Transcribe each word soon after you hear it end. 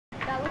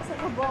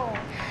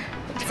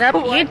What's up,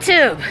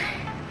 YouTube?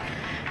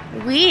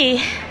 We,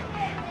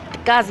 the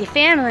Ghazi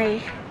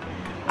family,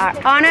 are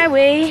on our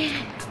way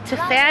to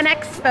Fan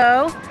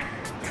Expo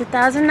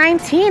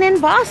 2019 in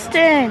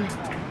Boston.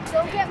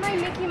 Don't get my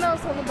Mickey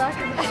Mouse on the back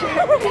of the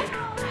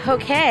shirt.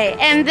 Okay,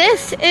 and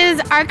this is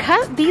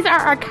these are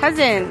our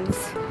cousins.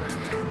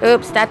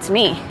 Oops, that's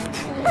me.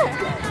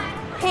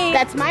 Hey.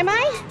 That's Mai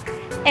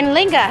and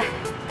Linga.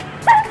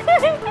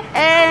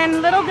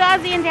 And little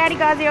Ghazi and Daddy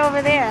Ghazi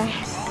over there.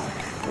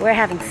 We're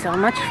having so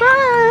much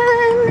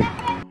fun.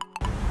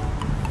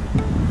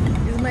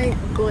 This is my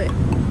bullet.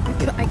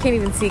 I can't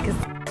even see because.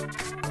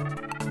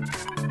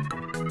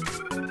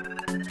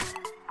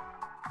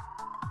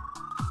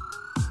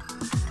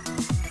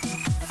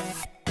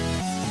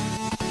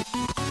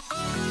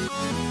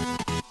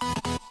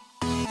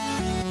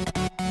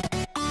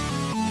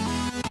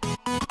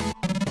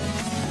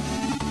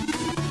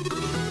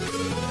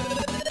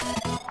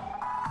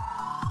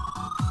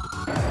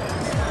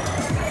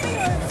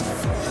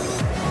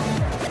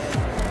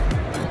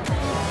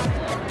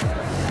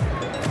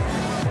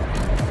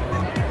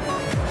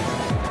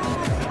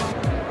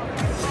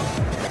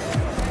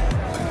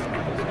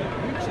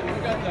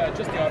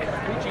 Just the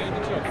autograph. We changed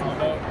it to a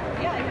combo.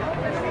 Yeah, I know.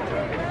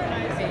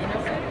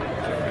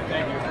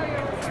 Thank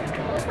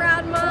you.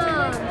 Proud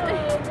mom.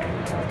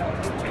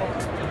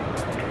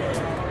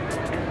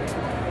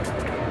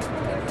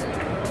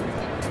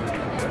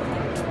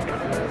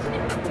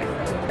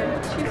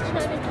 She's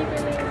trying to keep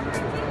her name.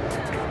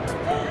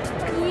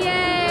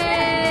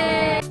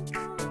 Yay!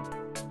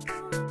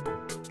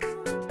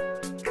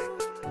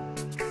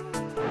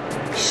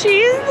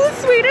 She's the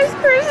sweetest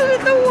person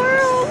in the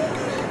world.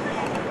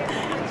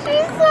 She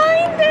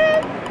signed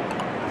it.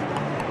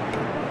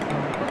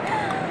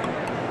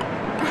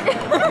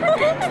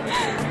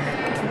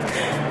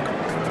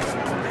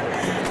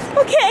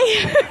 Okay.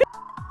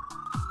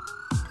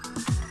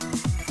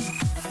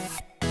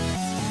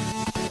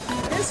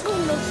 This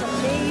one looks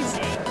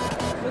amazing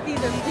with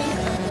either pink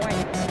or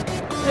white.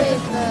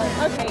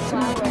 Okay,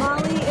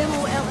 Molly,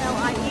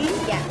 M-O-L-L-I-E?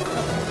 Yes.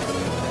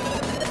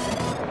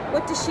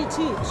 What does she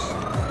teach?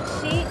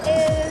 She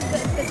is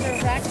the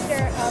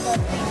director of a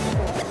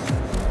preschool.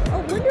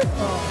 Oh,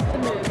 wonderful. The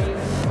movie.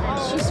 And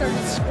she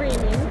started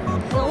screaming.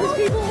 And all these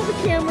people with the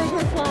cameras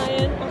were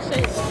flying. I'll show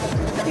you.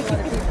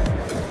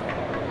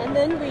 And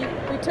then we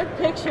took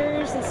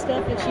pictures and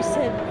stuff, and she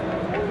said,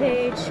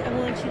 Paige, I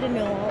want you to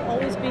know I'll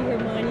always be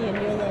Hermione and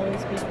you'll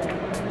always be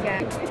Ron.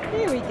 Yeah.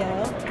 There we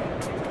go.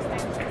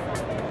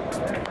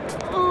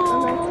 Oh,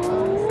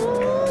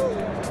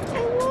 I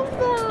love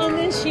that. And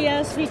then she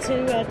asked me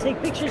to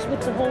take pictures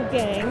with the whole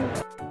gang.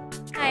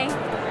 Hi.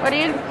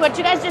 What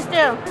you guys just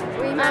do?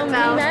 We met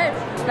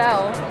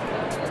Belle.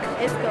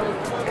 It's cool.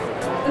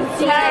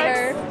 See you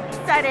later.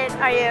 Excited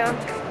are you?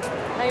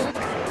 I'm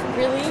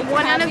really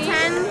 1 out of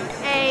happy. 10?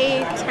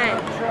 A 10.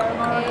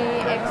 A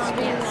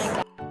extreme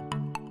 9.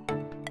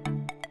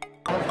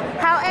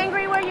 How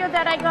angry were you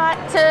that I got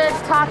to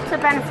talk to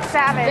Ben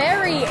Savage?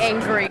 Very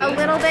angry. A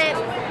little bit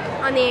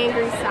on the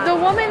angry side. The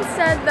woman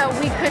said that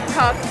we could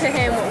talk to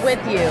him with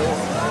you,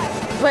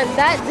 but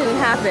that didn't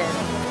happen.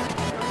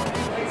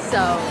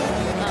 So,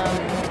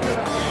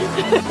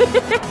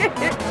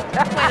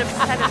 quite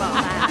upset about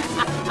that.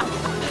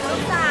 So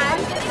sad.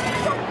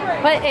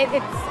 But it's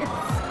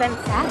Ben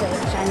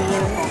Savage. I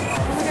mean,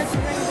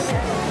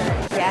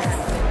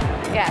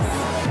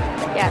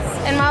 yes.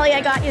 And Molly,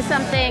 I got you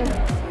something.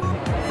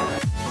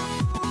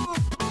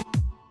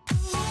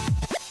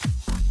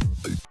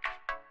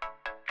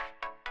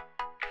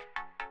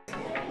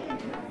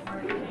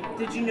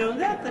 Did you know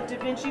that Da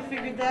Vinci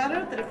figured that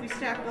out? That if we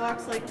stack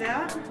blocks like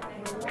that,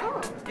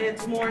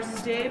 it's more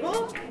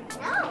stable?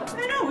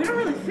 I know, we don't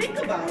really think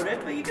about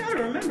it, but you gotta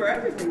remember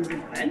everything's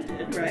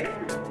invented, right?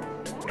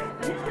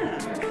 Yeah.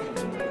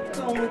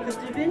 Going with the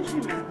Da Vinci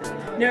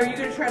method. Now, are you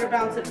gonna try to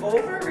bounce it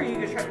over, or are you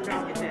gonna try to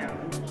knock it down?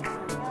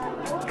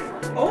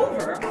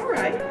 Over?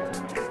 Alright.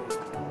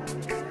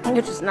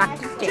 You just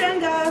knocked it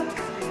down. Jenga!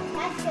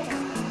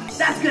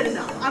 That's good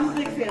enough. I'm a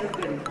big fan of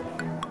good enough.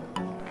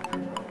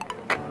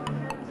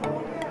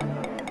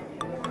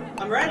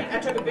 I'm ready. I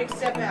took a big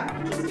step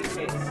back, just in case.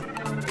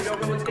 You don't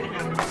know what's going to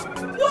happen.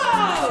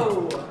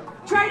 Whoa!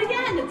 Try it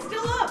again. It's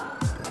still up.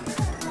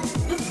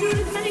 Let's do it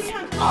as many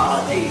times.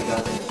 Oh, there you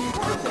go.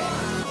 Perfect.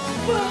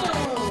 Boom!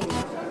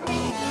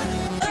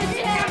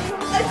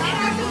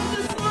 Attack of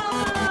the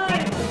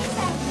slime!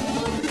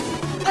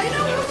 I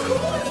know, how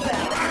cool is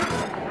that?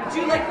 Do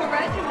you like the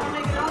red? Do you want to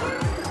make another?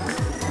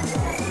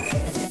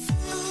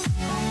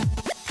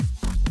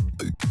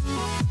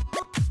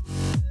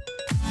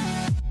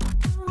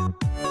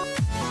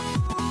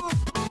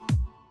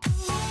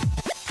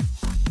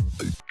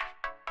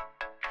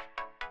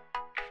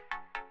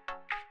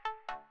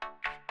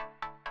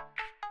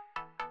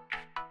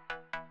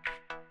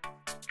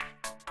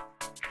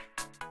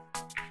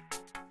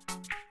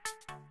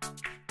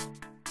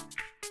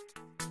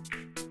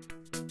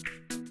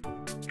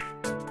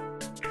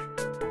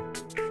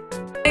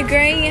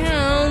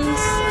 Greyhound.